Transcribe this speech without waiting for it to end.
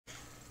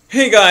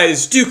Hey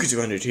guys,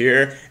 Duke200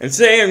 here, and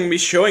today I'm going to be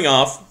showing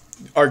off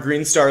our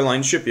Green Star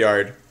Line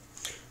shipyard.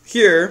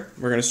 Here,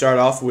 we're going to start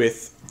off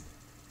with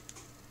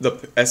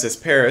the SS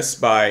Paris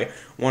by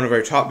one of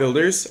our top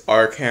builders,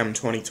 Arkham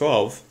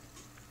 2012.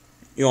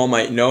 You all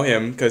might know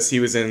him because he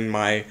was in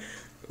my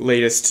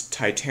latest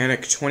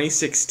Titanic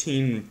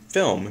 2016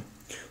 film,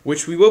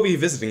 which we will be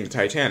visiting the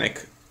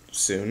Titanic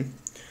soon.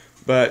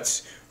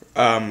 But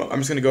I'm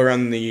just going to go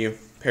around the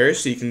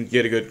Paris so you can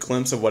get a good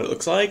glimpse of what it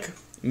looks like.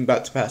 I'm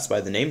about to pass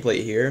by the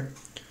nameplate here.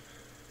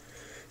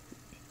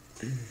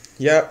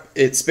 Yep,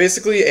 it's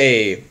basically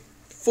a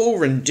full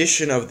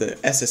rendition of the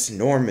SS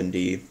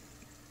Normandy,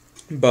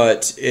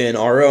 but in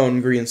our own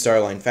Green Star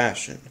Line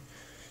fashion.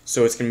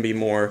 So it's going to be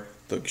more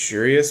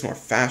luxurious, more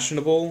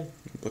fashionable,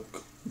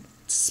 look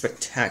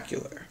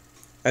spectacular,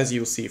 as you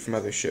will see from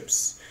other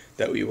ships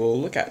that we will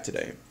look at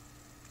today.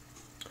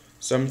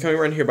 So I'm coming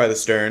around here by the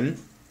stern.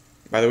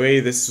 By the way,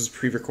 this was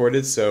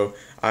pre-recorded, so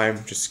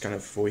I'm just kind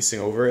of voicing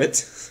over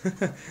it.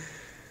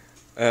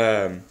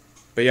 But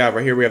yeah,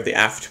 right here we have the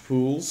aft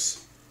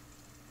pools.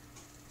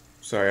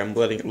 Sorry, I'm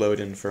letting it load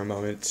in for a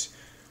moment.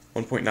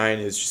 1.9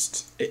 is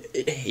just,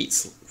 it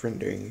hates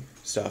rendering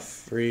stuff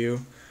for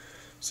you.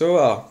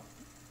 So,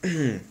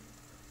 right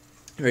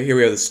here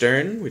we have the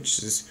stern,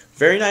 which is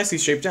very nicely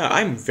shaped out.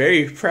 I'm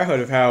very proud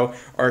of how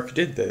Ark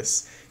did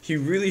this. He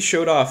really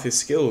showed off his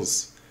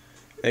skills,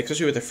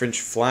 especially with the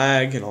French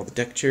flag and all the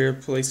deck chair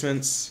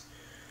placements.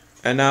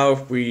 And now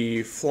if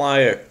we fly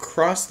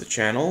across the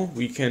channel,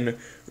 we can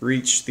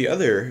reach the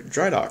other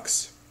dry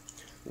docks,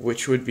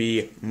 which would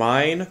be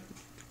mine,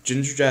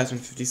 Ginger Jasmine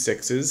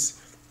 56's,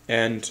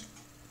 and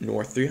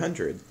North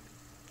 300.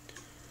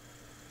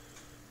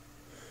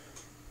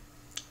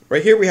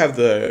 Right here we have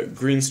the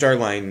Green Star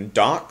Line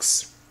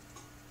docks,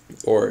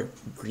 or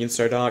Green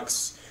Star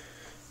docks.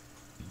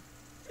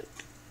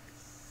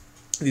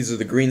 These are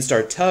the Green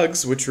Star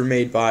tugs, which were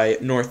made by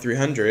North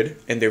 300,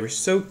 and they were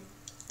so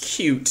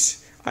cute,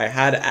 I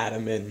had to add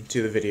them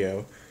into the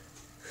video.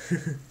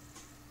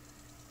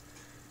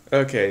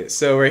 Okay,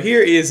 so right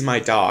here is my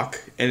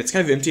dock, and it's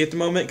kind of empty at the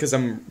moment because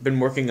I've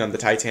been working on the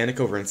Titanic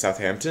over in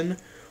Southampton,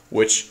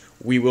 which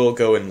we will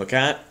go and look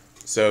at.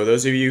 So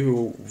those of you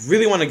who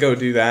really want to go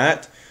do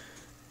that,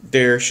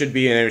 there should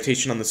be an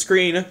invitation on the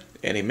screen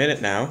any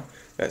minute now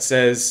that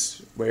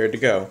says where to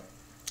go.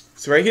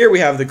 So right here we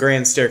have the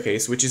Grand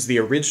Staircase, which is the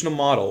original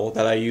model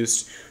that I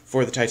used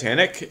for the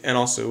Titanic, and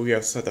also we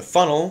have the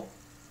funnel,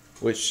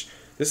 which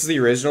this is the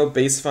original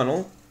base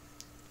funnel.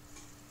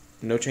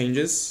 No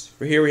changes.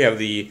 Right here we have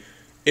the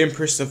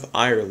Empress of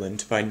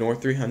Ireland by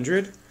North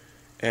 300,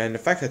 and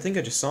in fact I think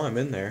I just saw him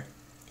in there.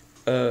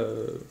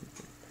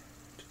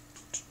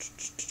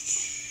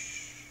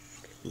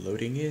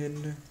 Loading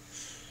in.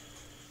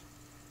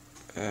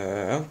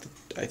 I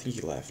think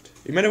he left.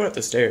 He might have went up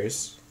the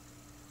stairs.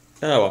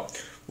 Oh well.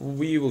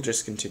 We will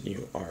just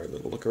continue our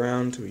little look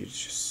around. We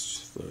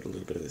just load a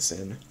little bit of this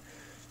in.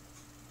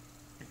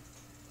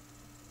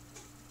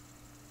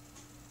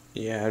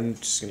 Yeah, I'm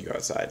just going to go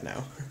outside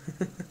now.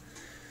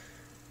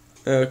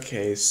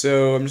 Okay,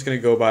 so I'm just going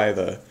to go by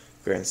the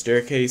Grand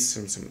Staircase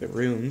and some of the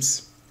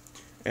rooms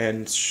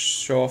and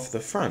show off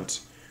the front,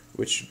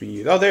 which would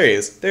be... Oh, there he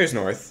is. There's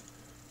North.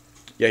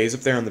 Yeah, he's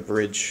up there on the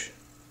bridge.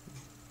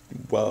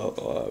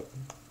 Well,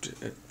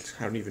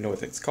 I don't even know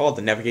what it's called.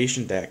 The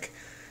navigation deck.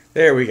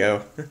 There we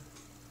go.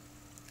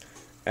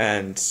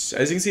 And as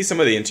you can see some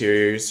of the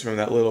interiors from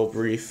that little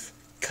brief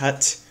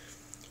cut,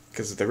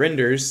 because of the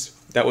renders,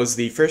 that was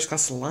the first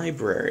class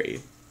library.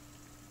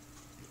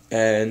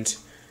 And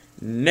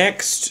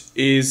next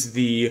is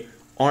the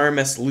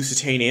RMS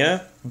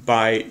Lusitania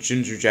by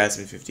Ginger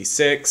Jasmine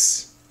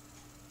 56.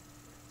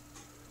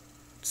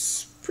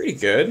 It's pretty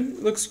good.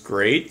 It looks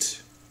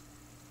great.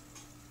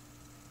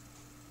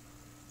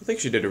 I think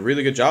she did a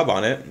really good job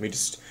on it. We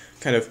just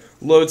kind of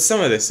load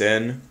some of this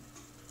in.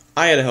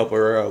 I had to help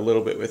her a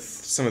little bit with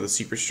some of the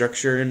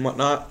superstructure and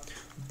whatnot,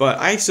 but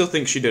I still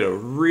think she did a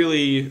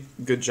really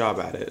good job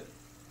at it.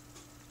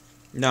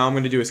 Now I'm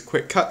going to do a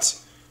quick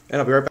cut, and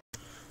I'll be right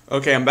back.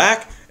 Okay, I'm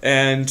back,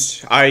 and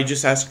I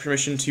just asked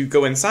permission to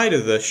go inside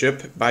of the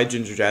ship by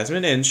Ginger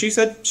Jasmine, and she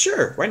said,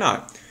 sure, why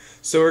not?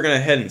 So we're going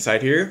to head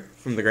inside here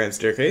from the Grand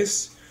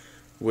Staircase,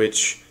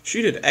 which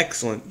she did an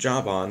excellent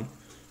job on.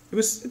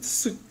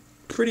 It's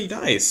pretty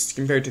nice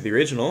compared to the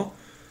original.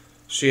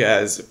 She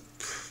has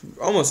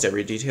almost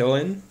every detail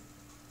in.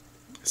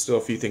 Still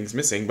a few things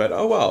missing, but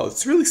oh well,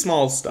 it's really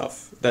small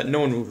stuff that no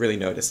one will really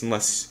notice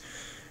unless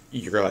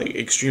you're like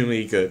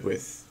extremely good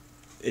with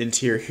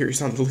interiors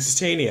on the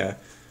Lusitania.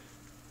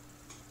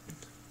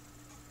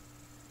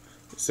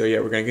 So yeah,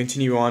 we're going to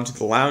continue on to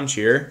the lounge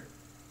here.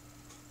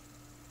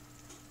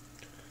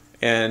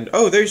 And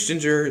oh, there's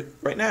Ginger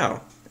right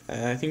now.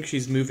 I think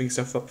she's moving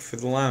stuff up for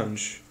the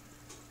lounge.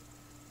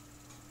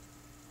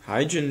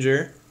 Hi,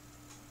 Ginger.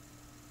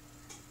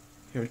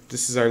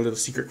 This is our little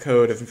secret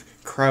code of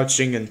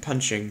crouching and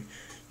punching.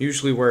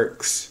 Usually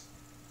works.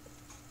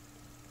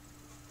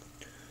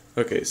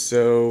 Okay,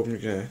 so I'm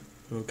gonna...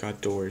 Oh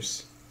god,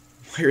 doors.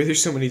 Why are there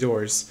so many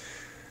doors?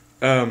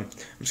 I'm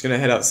just going to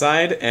head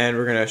outside, and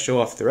we're going to show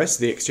off the rest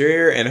of the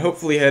exterior, and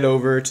hopefully head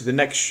over to the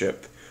next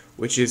ship,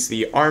 which is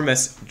the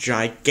Armus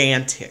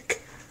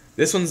Gigantic.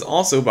 This one's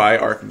also by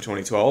Arkham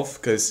 2012,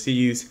 because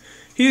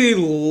he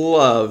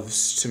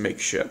loves to make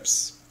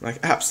ships. Like,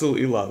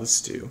 absolutely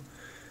loves to.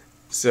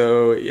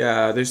 So,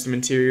 yeah, there's some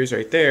interiors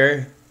right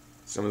there.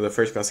 Some of the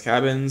first-class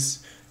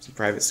cabins, some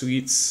private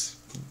suites.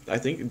 I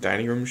think a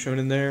dining room shown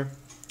in there.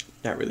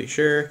 Not really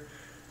sure.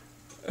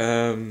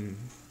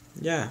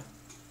 Yeah.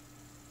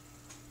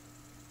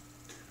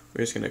 We're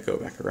just going to go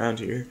back around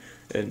here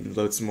and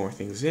load some more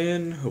things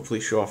in. Hopefully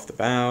show off the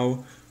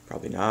bow.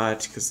 Probably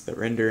not, because of the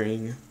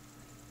rendering.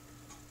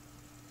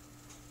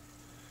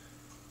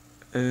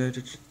 Yeah,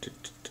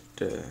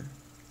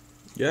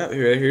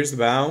 here's the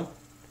bow.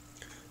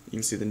 You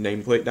can see the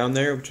nameplate down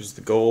there, which is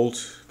the gold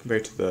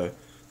compared to the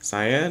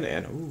cyan,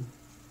 and ooh,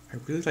 I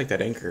really like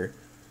that anchor.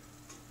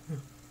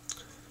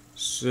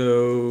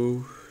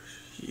 So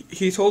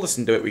he told us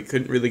into it we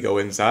couldn't really go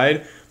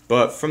inside,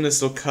 but from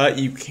this little cut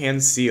you can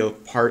see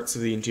parts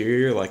of the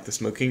interior, like the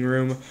smoking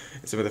room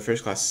and some of the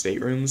first class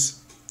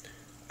staterooms.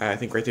 I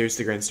think right there's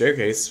the grand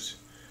staircase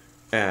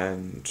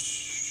and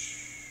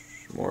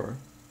more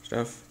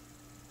stuff.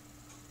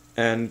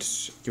 And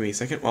give me a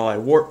second while I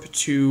warp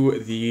to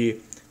the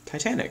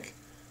Titanic,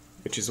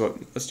 which is what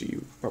most of you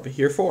are probably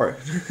here for.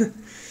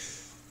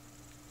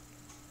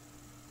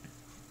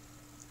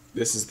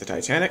 This is the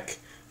Titanic,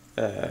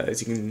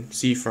 as you can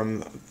see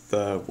from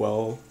the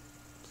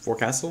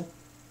forecastle.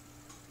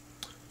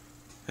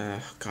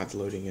 God,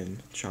 loading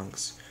in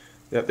chunks.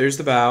 Yep, there's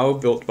the bow,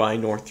 built by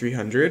North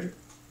 300,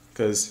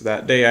 because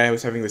that day I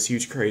was having this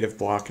huge creative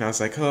block, and I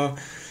was like, oh,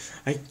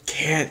 I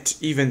can't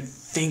even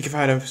think of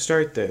how to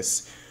start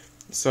this.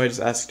 So I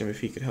just asked him if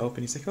he could help,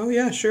 and he's like, oh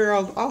yeah, sure,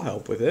 I'll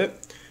help with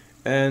it.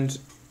 And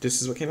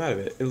this is what came out of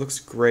it. It looks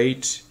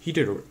great. He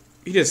did an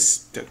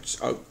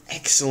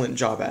excellent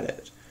job at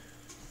it.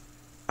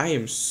 I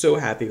am so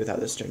happy with how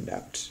this turned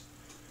out.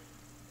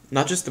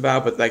 Not just the bow,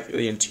 but like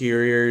the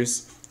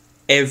interiors.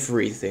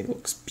 Everything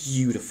looks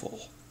beautiful.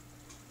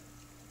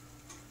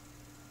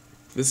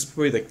 This is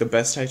probably like the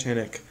best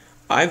Titanic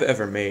I've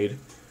ever made,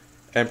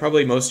 and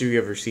probably most of you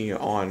have ever seen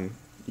it on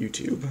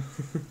YouTube.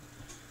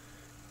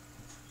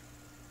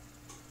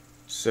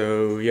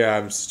 So yeah,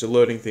 I'm still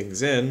loading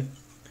things in.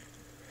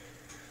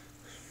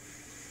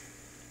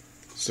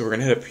 So we're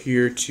gonna head up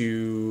here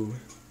to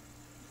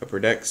upper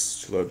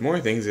decks to load more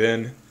things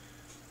in,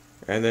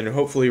 and then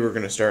hopefully we're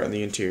gonna start on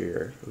the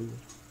interior. Ooh,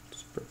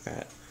 just broke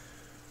that.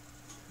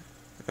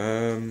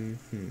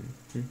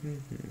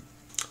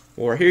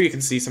 Well, right here you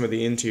can see some of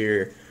the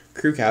interior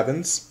crew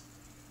cabins,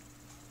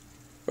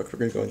 but we're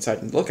gonna go inside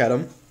and look at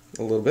them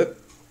a little bit.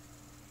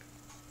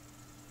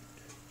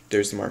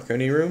 There's the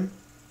Marconi room.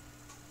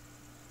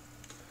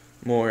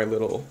 More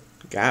little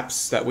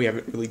gaps that we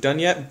haven't really done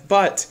yet,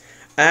 but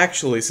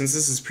actually, since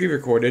this is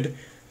pre-recorded,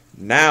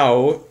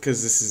 now,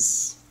 because this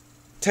is,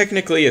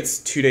 technically it's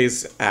 2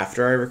 days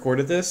after I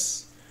recorded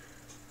this,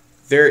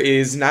 there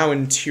is now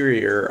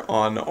interior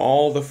on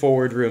all the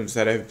forward rooms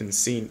that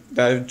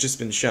have just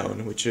been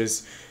shown, which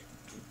is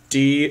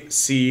D,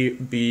 C,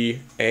 B,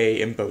 A,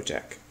 and boat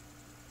deck.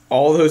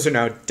 All those are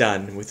now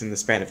done within the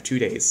span of 2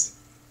 days,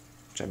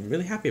 which I'm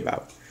really happy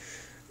about.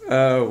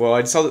 Well,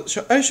 I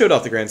showed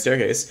off the grand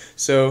staircase.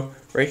 So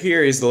right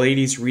here is the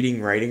ladies'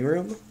 reading writing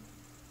room.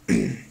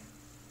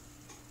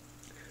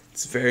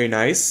 It's very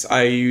nice.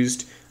 I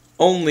used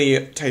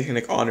only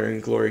Titanic Honor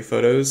and Glory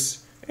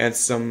photos and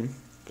some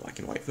black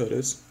and white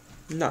photos.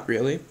 Not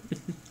really,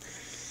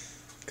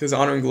 because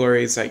Honor and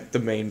Glory is like the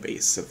main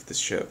base of the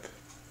ship.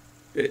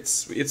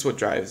 It's what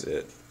drives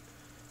it.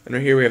 And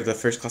right here we have the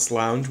first class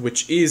lounge,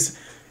 which is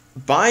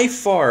by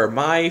far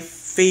my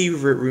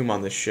favorite room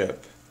on the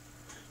ship,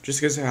 just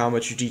because of how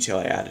much detail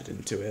I added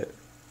into it.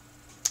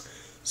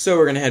 So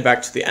we're going to head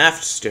back to the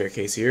aft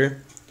staircase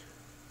here.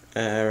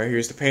 Right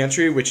here's the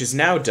pantry, which is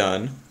now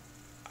done.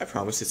 I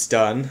promise it's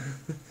done.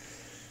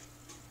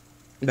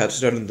 About to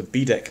start on the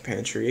B-deck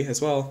pantry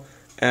as well.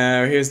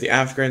 Here's the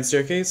aft grand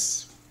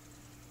staircase.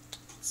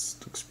 This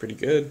looks pretty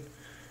good.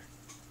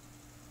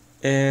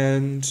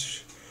 And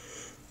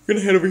we're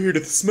going to head over here to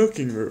the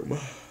smoking room.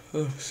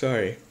 Oh,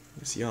 sorry. I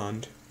just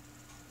yawned.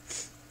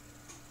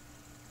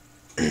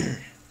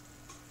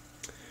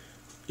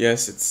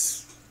 Yes,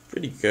 it's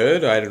pretty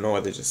good. I don't know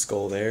why there's a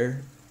skull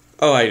there.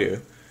 Oh, I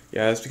do.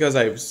 Yeah, it's because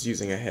I was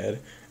using a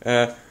head.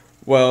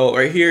 Well,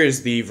 right here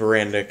is the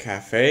Veranda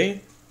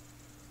Cafe.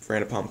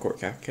 Veranda Palm Court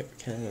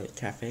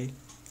Cafe.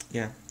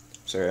 Yeah.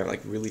 Sorry, I'm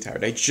like really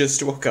tired. I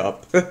just woke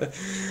up.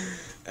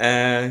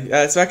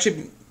 It's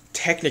actually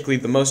technically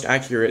the most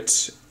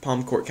accurate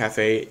Palm Court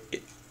Cafe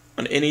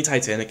on any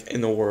Titanic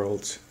in the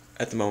world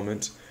at the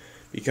moment,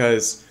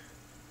 because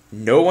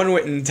no one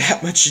went in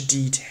that much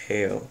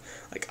detail.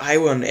 Like, I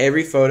went on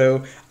every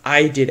photo,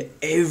 I did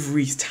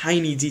every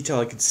tiny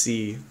detail I could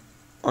see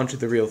onto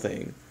the real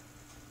thing.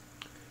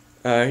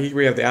 Here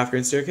we have the aft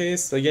grand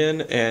staircase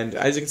again, and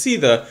as you can see,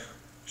 the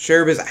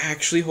cherub is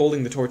actually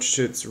holding the torch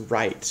to its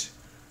right,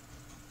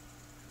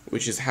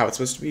 which is how it's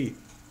supposed to be.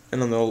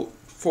 And on the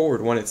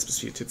forward one, it's supposed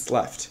to be to its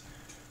left.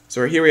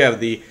 So right here we have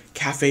the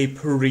Café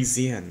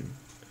Parisien,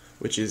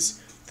 which is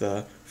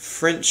the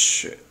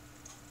French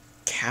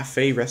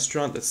cafe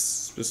restaurant that's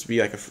supposed to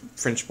be like a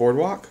French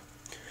boardwalk.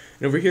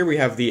 And over here we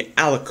have the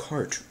a la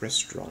carte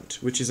restaurant,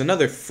 which is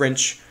another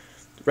French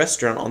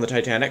restaurant on the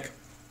Titanic.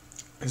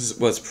 This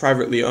was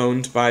privately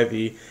owned by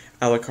the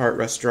a la carte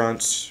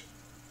restaurant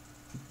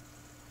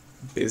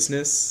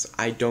business.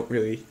 I don't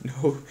really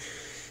know.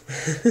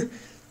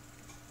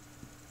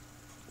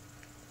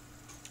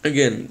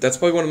 Again, that's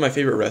probably one of my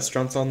favorite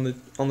restaurants on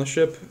the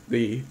ship,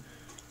 the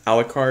a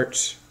la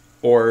carte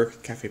or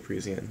Café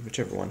Parisien,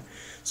 whichever one.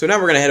 So now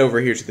we're going to head over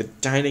here to the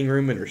dining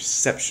room and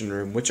reception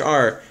room, which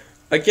are,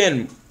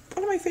 again,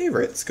 one of my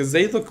favorites, because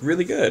they look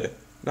really good.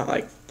 Not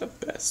like the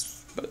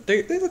best, but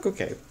they look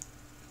okay.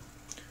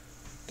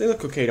 They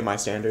look okay to my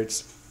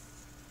standards,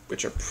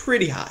 which are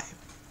pretty high.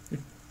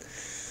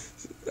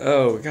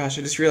 Oh gosh,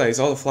 I just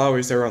realized all the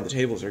flowers that were on the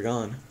tables are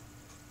gone.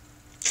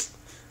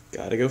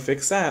 Gotta go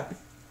fix that.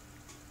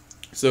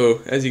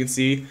 So, as you can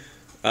see,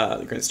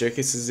 the grand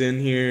staircase is in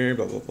here,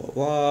 blah blah blah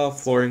blah,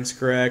 flooring's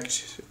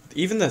correct.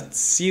 Even the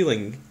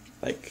ceiling,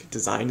 like,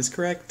 design is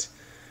correct.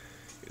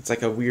 It's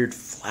like a weird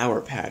flower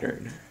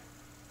pattern.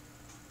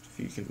 If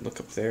you can look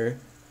up there.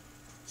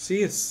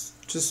 See, it's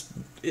just,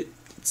 it's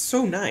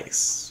so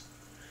nice.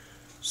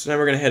 So now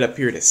we're gonna head up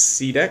here to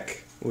C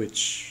deck,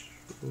 which,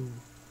 ooh.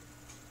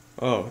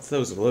 Oh, that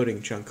was a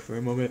loading chunk for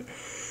a moment.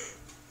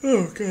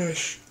 Oh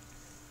gosh.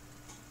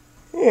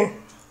 Oh.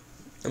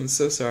 I'm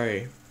so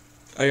sorry.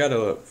 I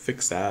gotta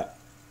fix that.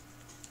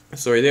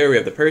 So right there we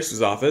have the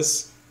purser's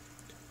office.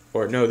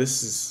 Or no,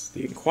 this is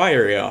the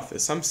inquiry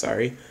office. I'm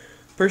sorry.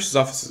 Purser's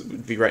office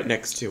would be right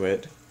next to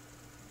it.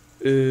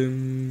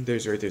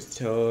 There's the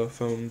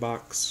telephone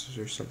box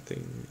or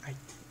something. I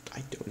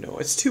don't know.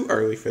 It's too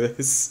early for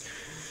this.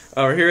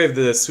 Over here we have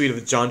the suite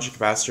of John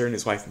Jacob Astor and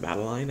his wife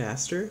Madeline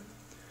Astor.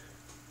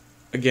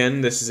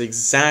 Again, this is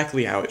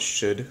exactly how it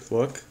should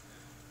look.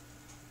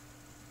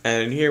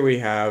 And here we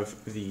have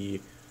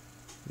the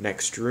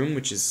next room,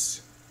 which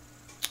is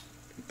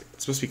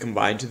supposed to be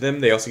combined to them.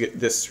 They also get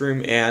this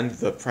room and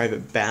the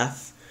private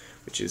bath,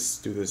 which is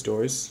through those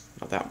doors.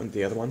 Not that one,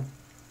 the other one.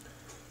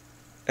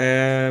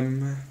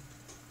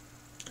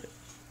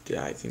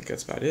 Yeah, I think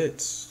that's about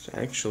it,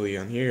 actually,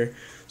 on here.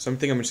 So I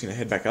think I'm just going to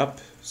head back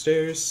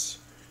upstairs.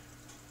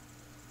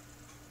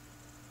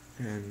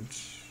 And,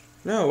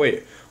 no,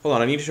 wait, hold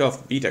on, I need to show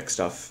off the B-Tech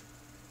stuff.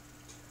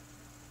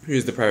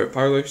 Here's the private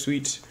parlor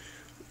suite,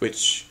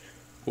 which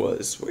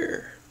was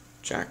where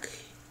Jack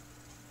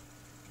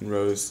and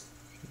Rose,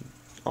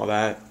 all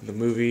that, the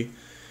movie.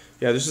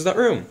 Yeah, this is that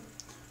room.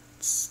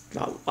 It's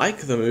not like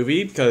the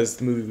movie, because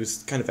the movie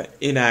was kind of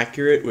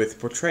inaccurate with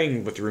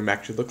portraying what the room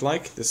actually looked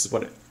like. This is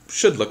what it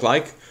should look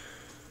like.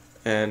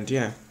 And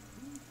yeah,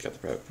 got the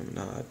private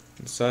promenade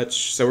and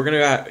such. So we're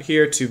going to go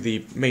here to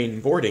the main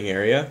boarding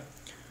area,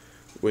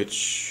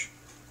 which,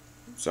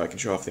 so I can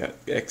show off the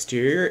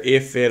exterior,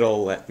 if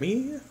it'll let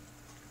me.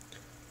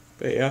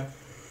 But yeah.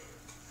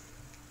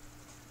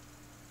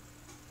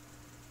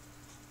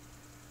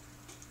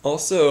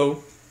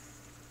 Also,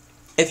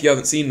 if you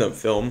haven't seen the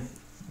film,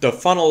 the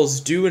funnels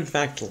do in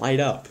fact light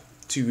up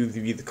to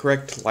the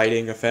correct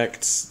lighting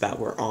effects that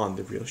were on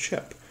the real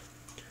ship,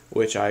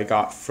 which I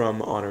got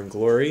from Honor and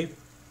Glory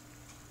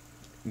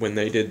when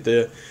they did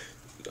the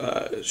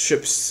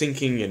ship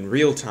sinking in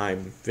real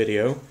time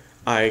video.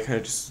 I kind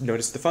of just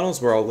noticed the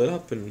funnels were all lit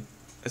up in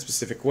a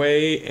specific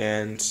way,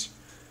 and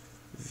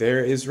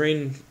there is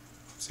rain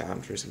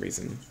sound for some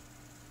reason.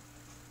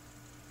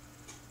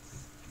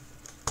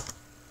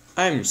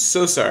 I'm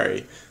so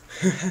sorry.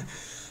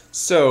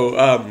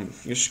 So,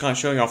 just kind of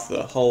showing off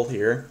the hull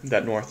here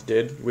that North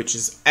did, which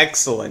is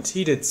excellent.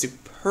 He did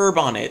superb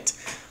on it.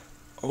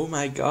 Oh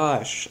my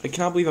gosh, I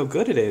cannot believe how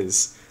good it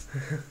is.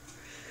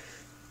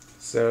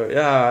 So,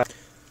 yeah.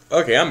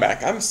 Okay, I'm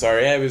back. I'm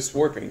sorry, I was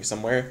warping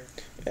somewhere,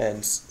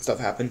 and stuff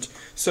happened.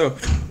 So,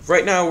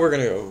 right now we're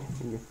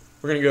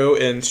gonna go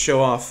and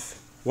show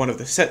off one of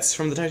the sets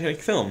from the Titanic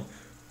film.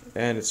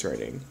 And it's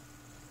raining.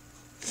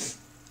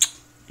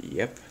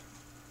 Yep.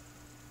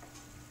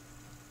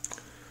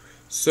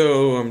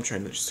 So, I'm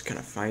trying to just kind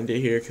of find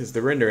it here, because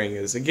the rendering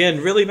is, again,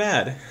 really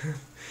bad.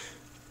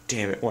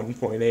 Damn it,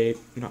 1.8,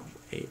 not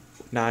 8,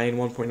 9,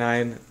 1.9,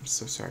 I'm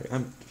so sorry,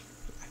 I'm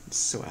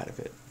so out of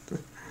it.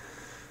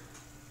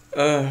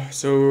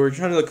 So we're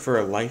trying to look for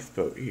a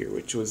lifeboat here,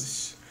 which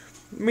was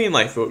the main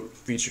lifeboat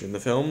featured in the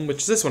film, which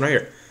is this one right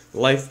here.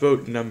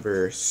 Lifeboat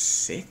number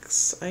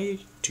 6, I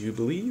do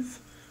believe.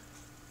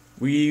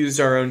 We used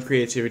our own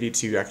creativity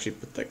to actually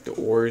put, like, the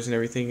oars and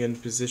everything in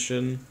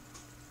position.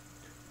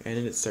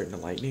 And it's starting to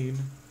lightning.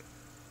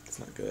 It's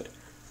not good.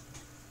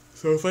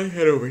 So if I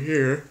head over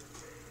here,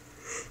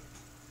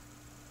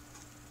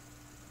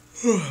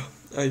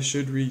 I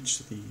should reach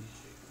the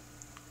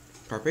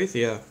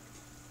Carpathia,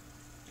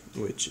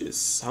 which is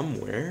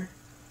somewhere.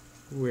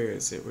 Where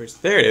is it?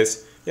 There it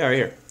is. Yeah, right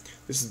here.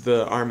 This is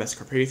the RMS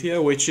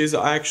Carpathia, which is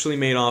actually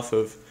made off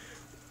of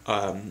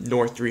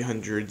North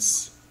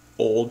 300's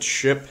old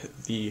ship,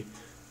 the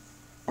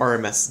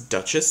RMS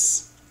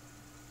Duchess.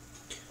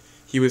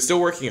 He was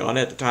still working on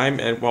it at the time,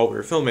 and while we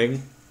were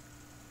filming,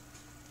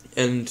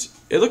 and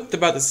it looked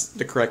about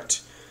the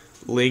correct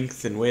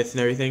length and width and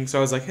everything, so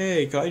I was like,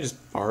 hey, can I just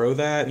borrow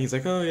that? And he's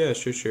like, oh yeah,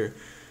 sure.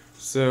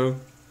 So,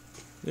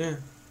 yeah.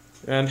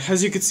 And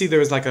as you can see, there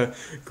was like a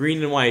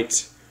green and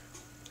white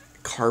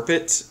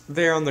carpet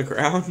there on the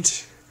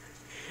ground.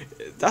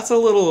 That's a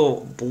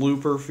little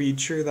blooper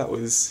feature that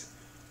was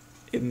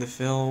in the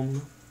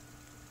film.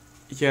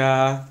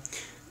 Yeah.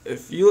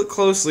 If you look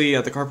closely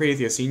at the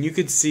Carpathia scene, you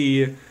could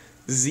see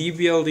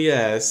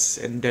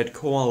ZBLDS and dead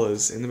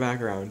koalas in the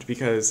background,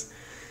 because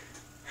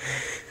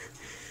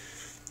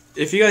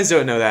if you guys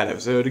don't know that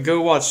episode,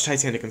 go watch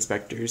Titanic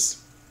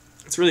Inspectors.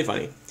 It's really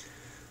funny.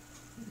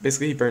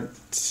 Basically, he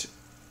burnt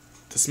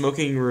the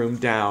smoking room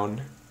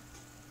down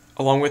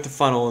along with the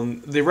funnel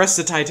and the rest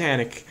of the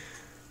Titanic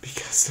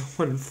because the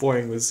one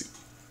flooring was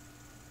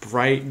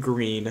bright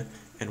green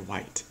and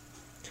white.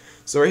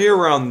 So right here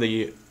we're on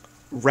the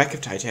wreck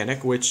of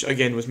Titanic, which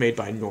again was made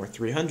by North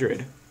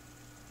 300.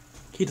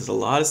 He does a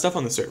lot of stuff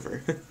on the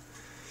server.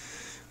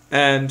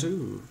 And,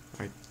 ooh,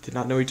 I did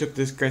not know he took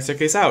this Grand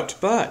Staircase out,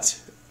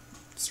 but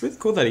it's really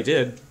cool that he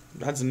did.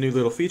 That's a new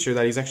little feature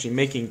that he's actually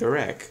making the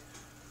wreck.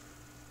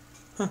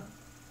 Huh,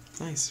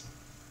 nice.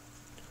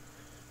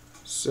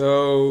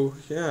 So,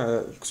 yeah,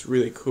 that looks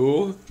really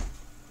cool.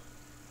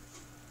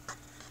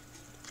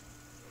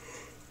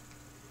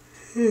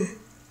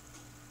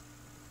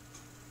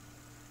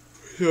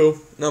 So,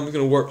 now I'm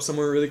gonna warp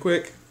somewhere really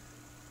quick.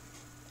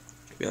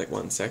 Be like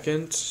 1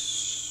 second.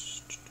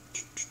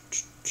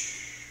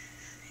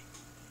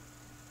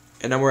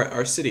 And now we're at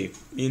our city.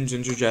 Me and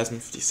Ginger Jasmine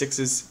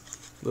 56's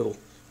little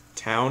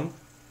town.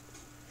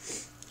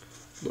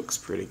 Looks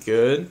pretty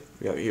good.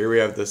 Here we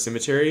have the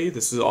cemetery.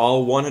 This is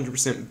all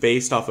 100%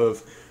 based off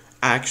of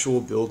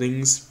actual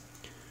buildings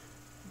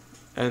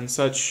and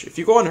such. If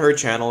you go on her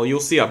channel, you'll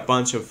see a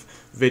bunch of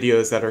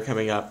videos that are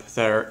coming up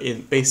that are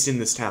based in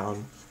this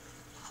town.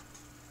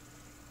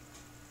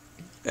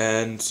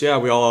 And yeah,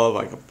 we all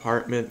have like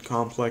apartment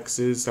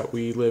complexes that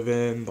we live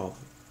in, blah,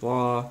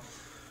 blah, blah.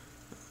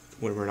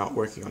 When we're not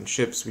working on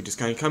ships, we just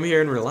kind of come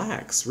here and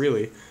relax,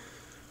 really.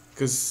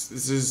 Because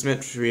this is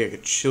meant to be like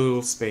a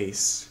chill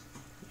space.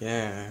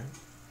 Yeah.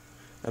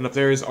 And up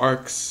there is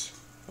Ark's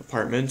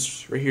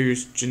apartment. Right here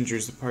is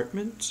Ginger's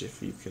apartment,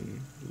 if you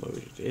can load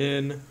it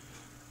in.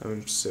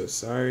 I'm so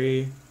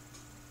sorry.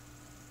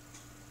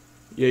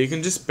 Yeah, you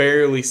can just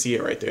barely see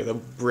it right there, the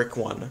brick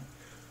one.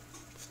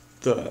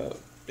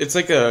 It's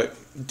like a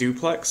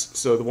duplex,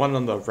 so the one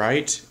on the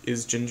right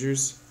is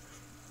Ginger's.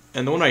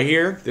 And the one right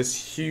here,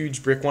 this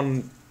huge brick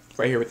one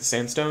right here with the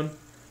sandstone,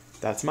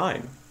 that's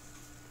mine.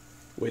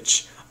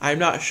 Which, I'm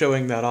not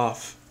showing that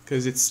off,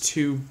 because it's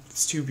too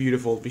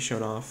beautiful to be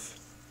shown off.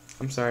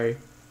 I'm sorry.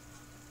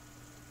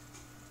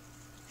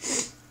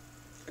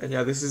 And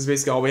yeah, this is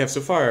basically all we have so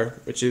far,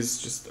 which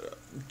is just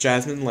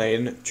Jasmine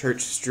Lane,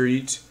 Church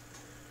Street,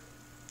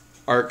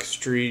 Ark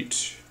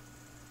Street,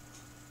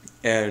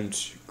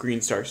 and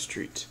Green Star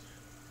Street.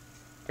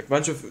 Like a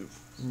bunch of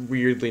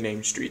weirdly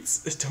named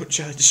streets. Don't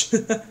judge.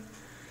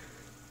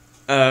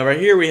 Right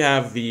here we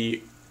have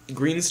the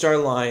Green Star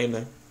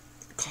Line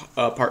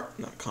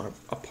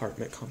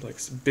apartment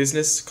complex,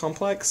 business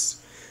complex.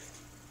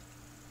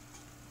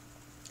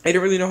 I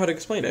don't really know how to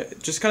explain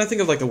it. Just kind of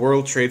think of like the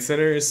World Trade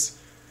Centers,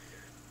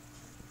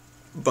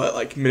 but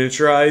like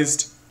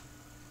miniaturized.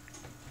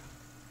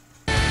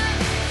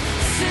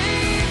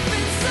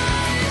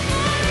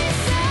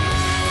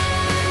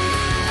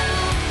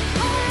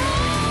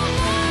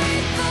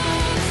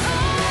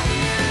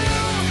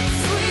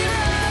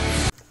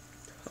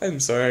 I'm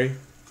sorry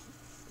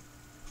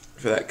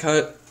for that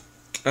cut.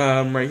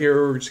 Right here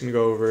we're just gonna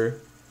go over,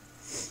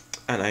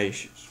 and I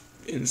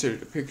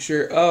inserted a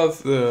picture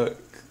of the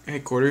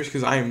headquarters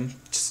because I'm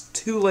just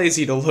too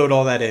lazy to load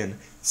all that in.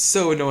 It's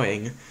so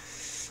annoying.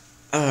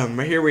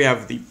 Right here we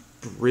have the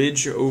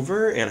bridge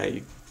over, and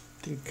I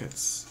think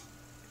that's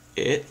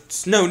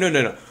it.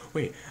 No.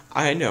 Wait,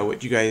 I know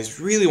what you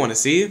guys really want to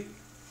see.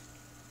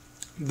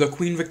 The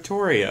Queen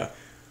Victoria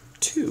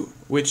 2,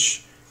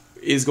 which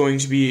is going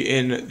to be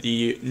in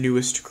the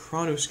newest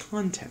Kronos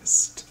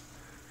contest.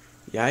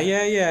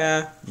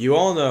 Yeah. You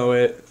all know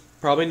it.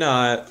 Probably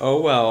not.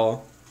 Oh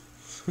well.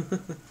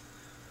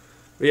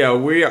 But yeah,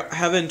 we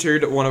have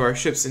entered one of our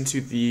ships into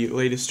the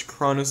latest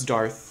Kronos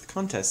Darth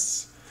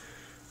contests.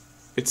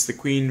 It's the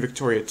Queen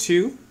Victoria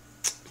 2.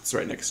 It's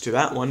right next to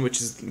that one,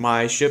 which is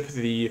my ship,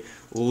 the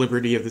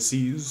Liberty of the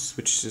Seas,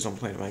 which is on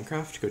Planet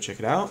Minecraft. Go check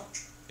it out.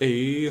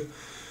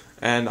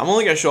 And I'm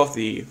only going to show off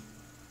the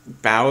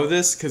bow of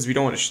this because we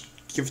don't want to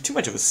give too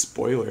much of a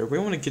spoiler. We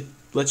want to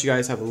let you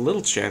guys have a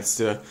little chance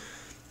to,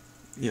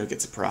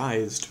 get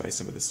surprised by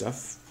some of the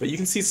stuff. But you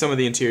can see some of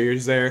the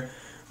interiors there,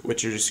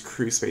 which are just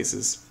crew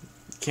spaces.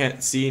 You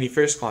can't see any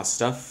first class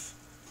stuff.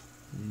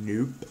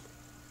 Nope.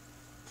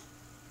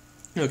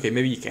 Okay,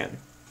 maybe you can.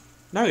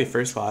 Not really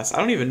first class. I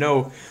don't even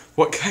know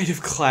what kind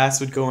of class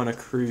would go on a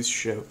cruise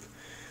ship,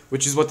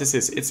 which is what this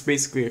is. It's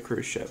basically a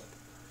cruise ship.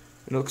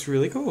 It looks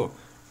really cool.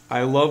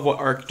 I love what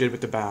Ark did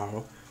with the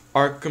bow.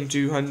 Arkham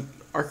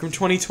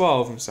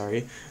 2012, I'm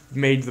sorry,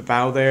 made the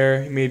bow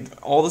there. He made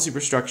all the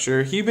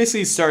superstructure. He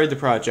basically started the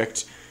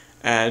project,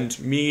 and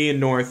me and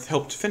North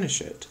helped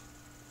finish it.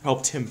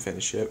 Helped him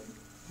finish it.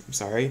 I'm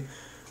sorry.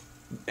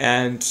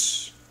 And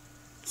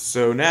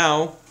so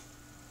now,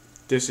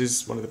 this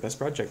is one of the best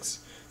projects.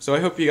 So I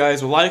hope you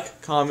guys will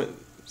like, comment,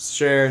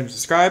 share, and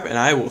subscribe, and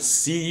I will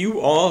see you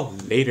all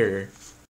later.